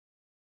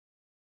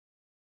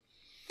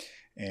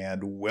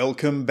And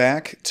welcome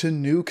back to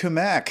New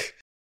Cammack.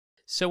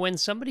 So when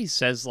somebody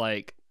says,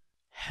 like,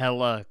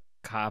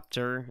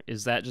 helicopter,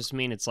 does that just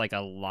mean it's, like,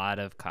 a lot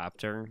of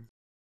copter?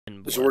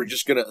 So we're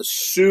just going to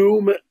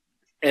assume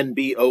and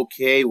be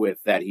okay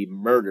with that he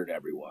murdered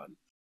everyone.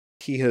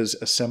 He has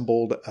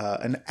assembled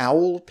an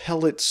owl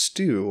pellet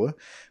stew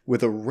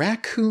with a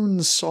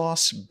raccoon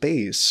sauce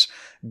base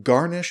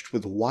garnished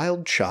with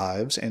wild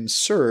chives and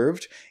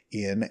served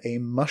in a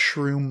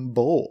mushroom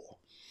bowl.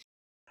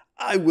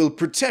 I will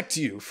protect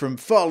you from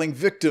falling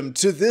victim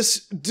to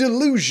this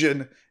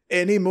delusion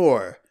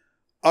anymore.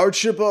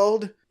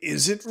 Archibald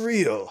isn't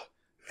real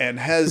and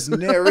has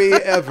nary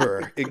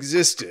ever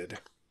existed.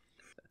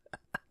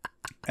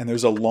 And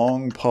there's a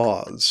long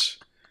pause.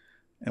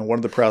 And one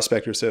of the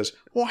prospectors says,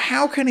 well,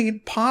 how can he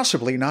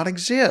possibly not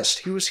exist?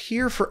 He was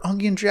here for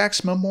Onion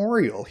Jack's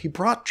memorial. He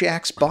brought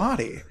Jack's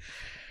body.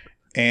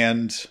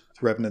 And the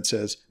Revenant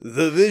says,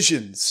 the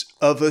visions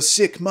of a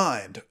sick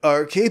mind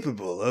are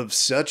capable of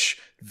such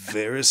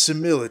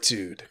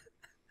verisimilitude.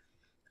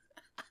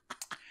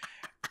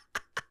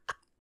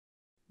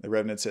 The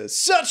Revenant says,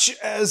 such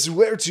as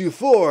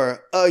wheretofore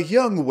a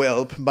young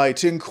whelp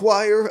might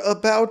inquire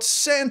about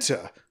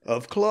Santa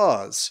of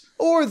Claus,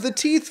 or the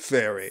Teeth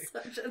Fairy.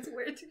 Such as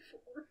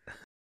wheretofore.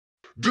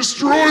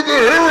 Destroy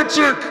the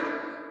heretic!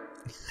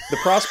 The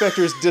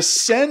prospectors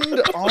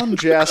descend on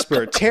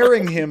Jasper,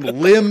 tearing him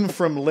limb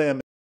from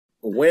limb.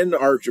 When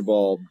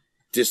Archibald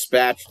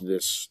dispatched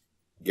this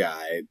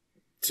guy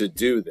to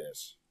do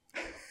this,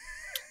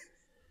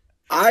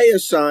 I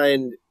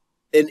assigned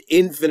an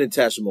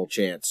infinitesimal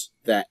chance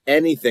that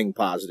anything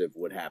positive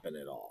would happen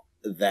at all.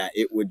 That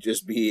it would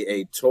just be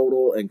a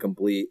total and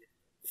complete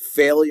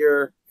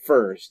failure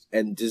first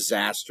and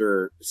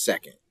disaster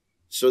second.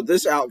 So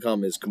this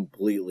outcome is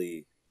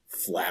completely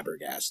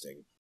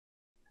flabbergasting.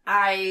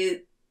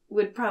 I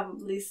would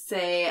probably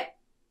say,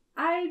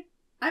 I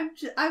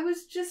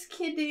was just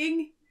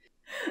kidding.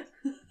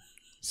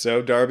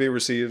 So Darby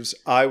receives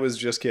I was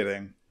just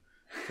kidding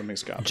from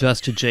Excavo.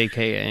 Just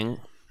JKing.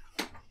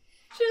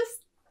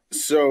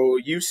 So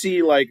you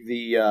see like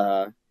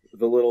the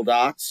little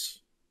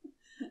dots.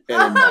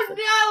 Oh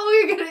no,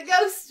 you're gonna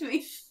ghost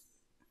me.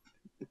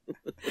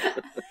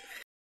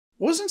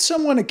 Wasn't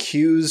someone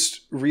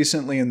accused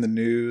recently in the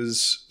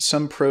news,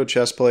 some pro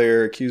chess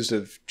player accused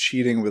of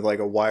cheating with like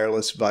a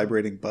wireless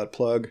vibrating butt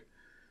plug?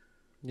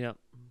 Yep.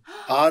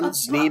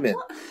 Hans Niemann.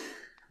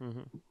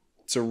 Mm-hmm.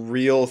 It's a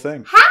real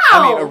thing. How?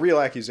 I mean, a real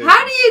accusation.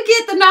 How do you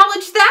get the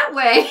knowledge that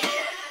way?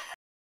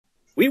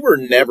 We were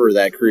never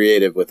that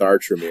creative with our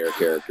Tremere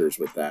characters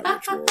with that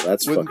ritual.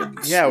 That's fucking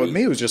yeah, sweet. with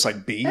me it was just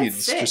like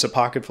beads. Just a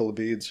pocket full of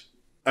beads.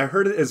 I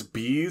heard it as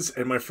bees,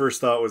 and my first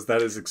thought was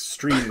that is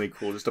extremely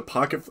cool. Just a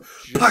pocket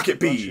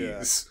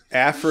bees.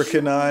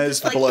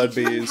 Africanized like blood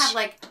you bees. Have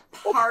like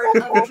part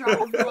of a drop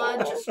of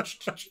blood.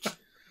 Just...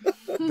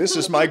 This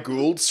is my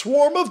Gould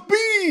swarm of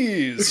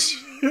bees!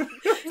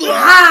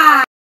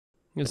 Yeah!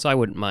 Yes, I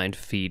wouldn't mind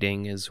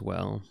feeding as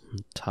well.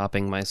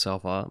 Topping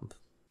myself up.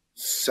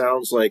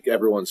 Sounds like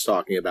everyone's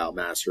talking about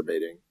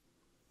masturbating.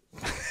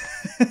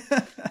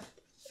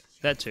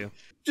 That too.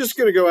 Just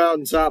gonna go out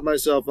and top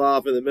myself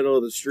off in the middle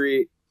of the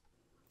street.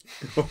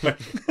 Oh my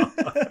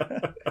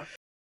God.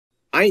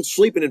 I ain't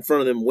sleeping in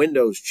front of them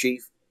windows,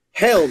 Chief.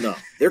 Hell no.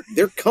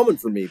 They're coming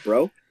for me,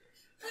 bro.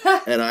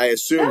 And I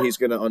assume he's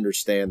gonna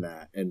understand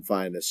that and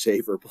find a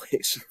safer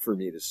place for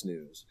me to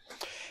snooze.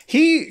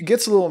 He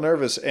gets a little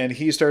nervous and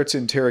he starts to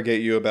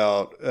interrogate you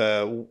about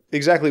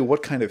exactly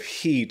what kind of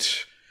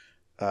heat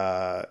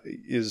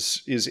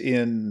is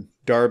in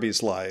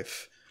Darby's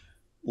life.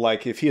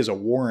 Like if he has a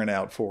warrant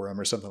out for him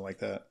or something like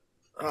that.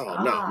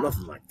 Oh, no,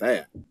 nothing like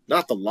that.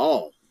 Not the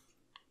law.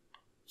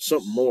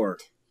 Something more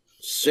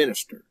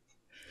sinister.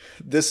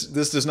 This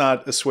does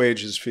not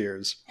assuage his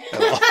fears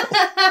at all.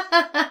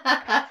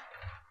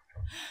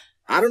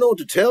 I don't know what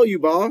to tell you,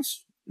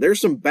 boss.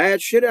 There's some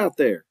bad shit out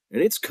there,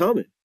 and it's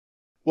coming.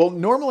 Well,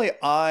 normally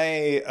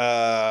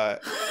I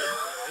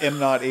am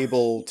not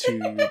able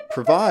to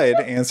provide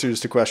answers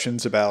to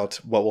questions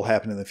about what will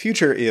happen in the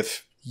future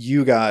if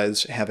you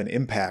guys have an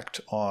impact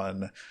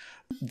on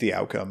the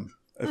outcome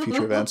of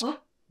future events.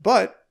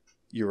 But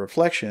your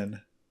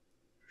reflection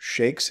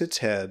shakes its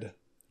head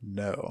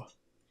no.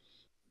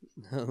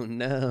 Oh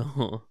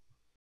no.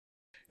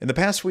 In the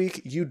past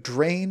week, you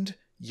drained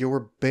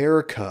your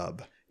bear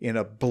cub in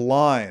a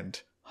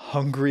blind,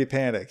 hungry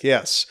panic.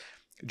 Yes,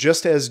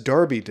 just as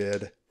Darby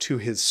did to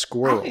his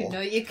squirrel. I didn't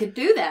know you could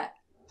do that.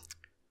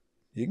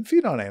 You can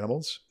feed on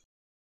animals.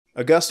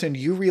 Augustyn,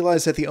 you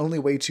realize that the only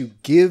way to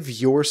give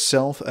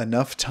yourself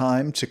enough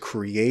time to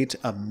create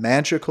a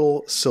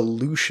magical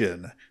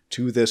solution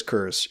to this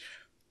curse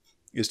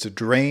is to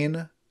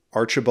drain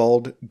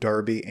Archibald,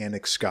 Darby, and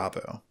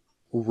Excavo.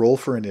 Roll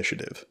for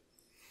initiative.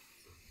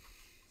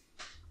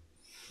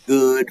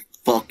 Good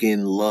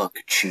fucking luck,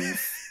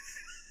 Chief.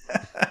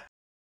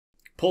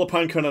 Pull a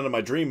pine cone out of my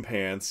dream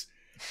pants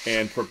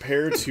and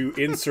prepare to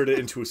insert it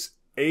into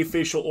a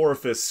facial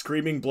orifice,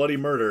 screaming bloody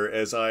murder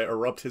as I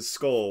erupt his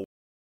skull.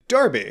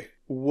 Darby,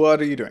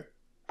 what are you doing?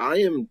 I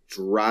am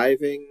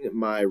driving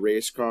my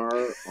race car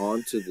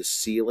onto the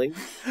ceiling,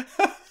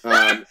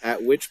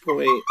 at which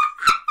point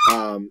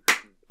I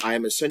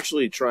am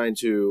essentially trying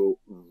to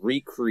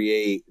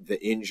recreate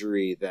the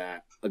injury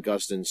that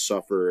Augustyn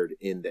suffered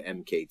in the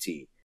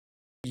MKT.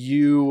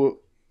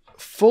 You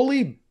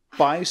fully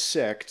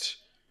bisect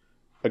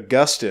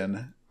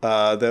Augustyn,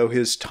 though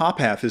his top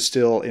half is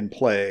still in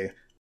play.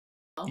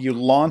 You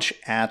launch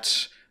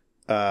at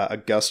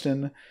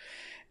Augustyn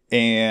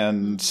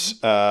and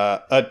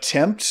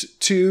attempt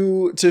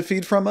to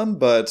feed from him,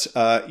 but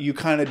you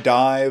kind of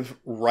dive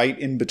right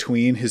in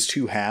between his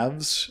two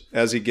halves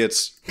as he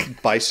gets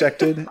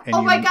bisected. And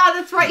oh my god,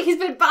 that's right, he's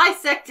been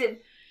bisected.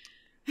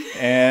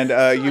 And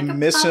you like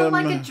miss him.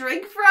 Like a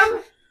drink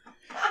from?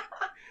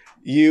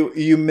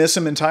 You miss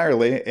him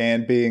entirely,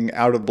 and being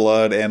out of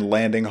blood and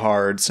landing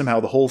hard, somehow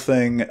the whole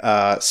thing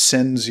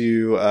sends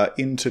you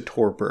into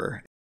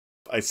torpor.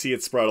 I see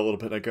it sprout a little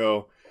bit, and I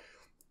go,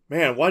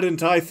 man, why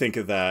didn't I think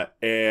of that?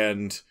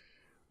 And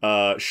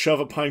shove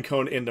a pine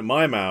cone into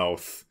my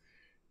mouth,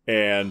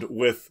 and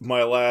with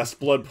my last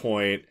blood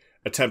point,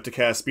 attempt to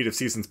cast Speed of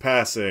Seasons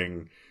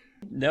Passing.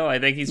 No, I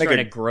think he's trying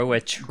to grow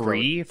a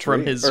tree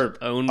from his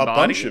own body. A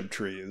bunch of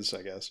trees,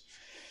 I guess.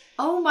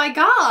 Oh my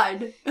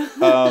god!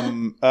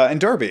 And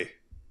Darby,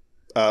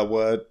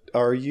 what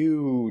are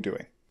you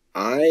doing?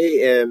 I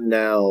am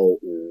now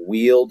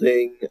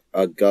wielding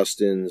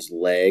Augustyn's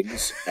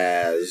legs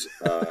as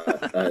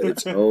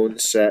its own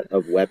set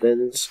of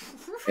weapons,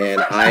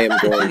 and I am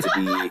going to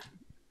be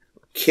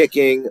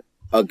kicking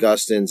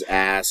Augustyn's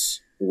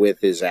ass with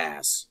his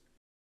ass.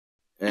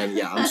 And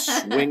yeah, I'm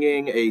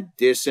swinging a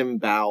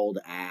disemboweled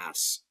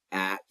ass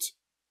at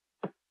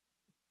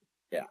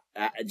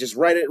just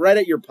right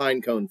at your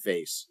pinecone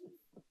face,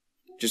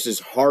 just as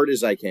hard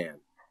as I can.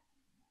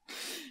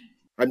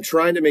 I'm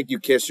trying to make you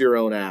kiss your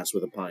own ass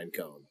with a pine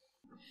cone.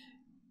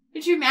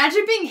 Could you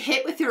imagine being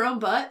hit with your own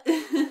butt?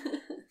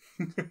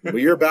 Well,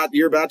 you're about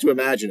to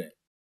imagine it.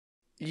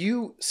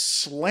 You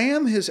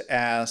slam his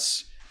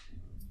ass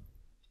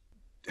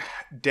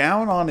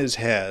down on his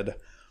head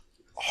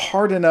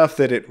hard enough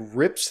that it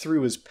rips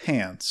through his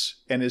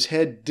pants and his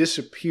head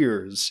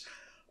disappears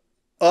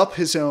up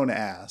his own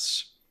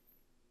ass.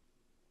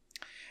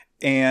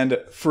 And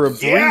for a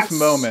brief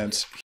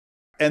moment,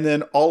 and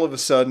then all of a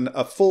sudden,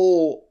 a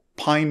full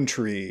pine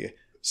tree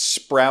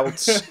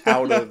sprouts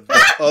out of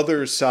the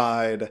other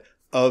side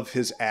of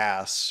his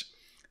ass,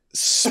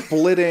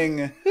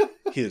 splitting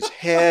his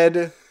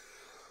head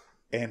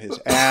and his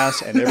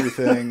ass and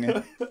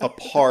everything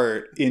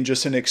apart in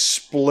just an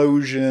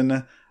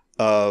explosion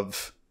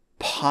of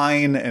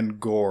pine and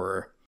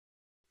gore.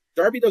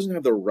 Darby doesn't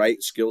have the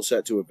right skill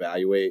set to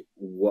evaluate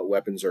what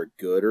weapons are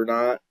good or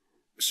not.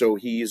 So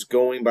he's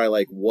going by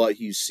like what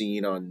he's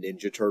seen on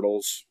Ninja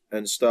Turtles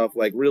and stuff,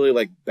 like really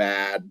like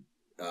bad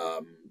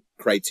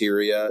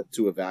criteria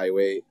to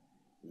evaluate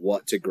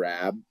what to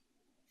grab.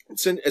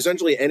 It's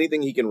essentially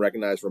anything he can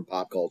recognize from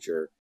pop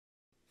culture.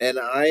 And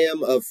I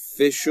am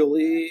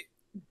officially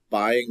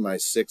buying my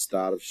 6th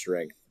dot of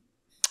strength.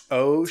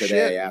 Oh,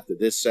 today, shit. After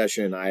this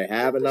session, I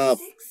have enough.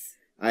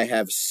 I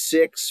have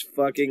 6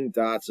 fucking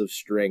dots of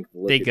strength.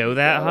 They go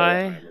that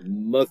high?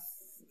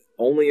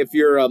 Only if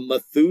you're a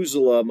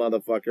Methuselah,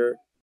 motherfucker.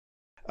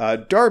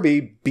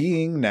 Darby,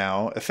 being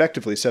now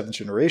effectively 7th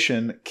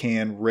generation,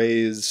 can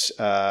raise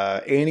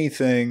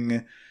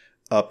anything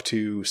up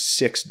to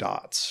 6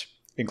 dots,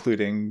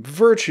 including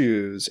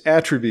virtues,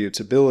 attributes,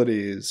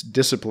 abilities,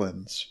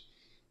 disciplines.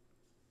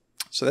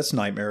 So that's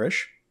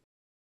nightmarish.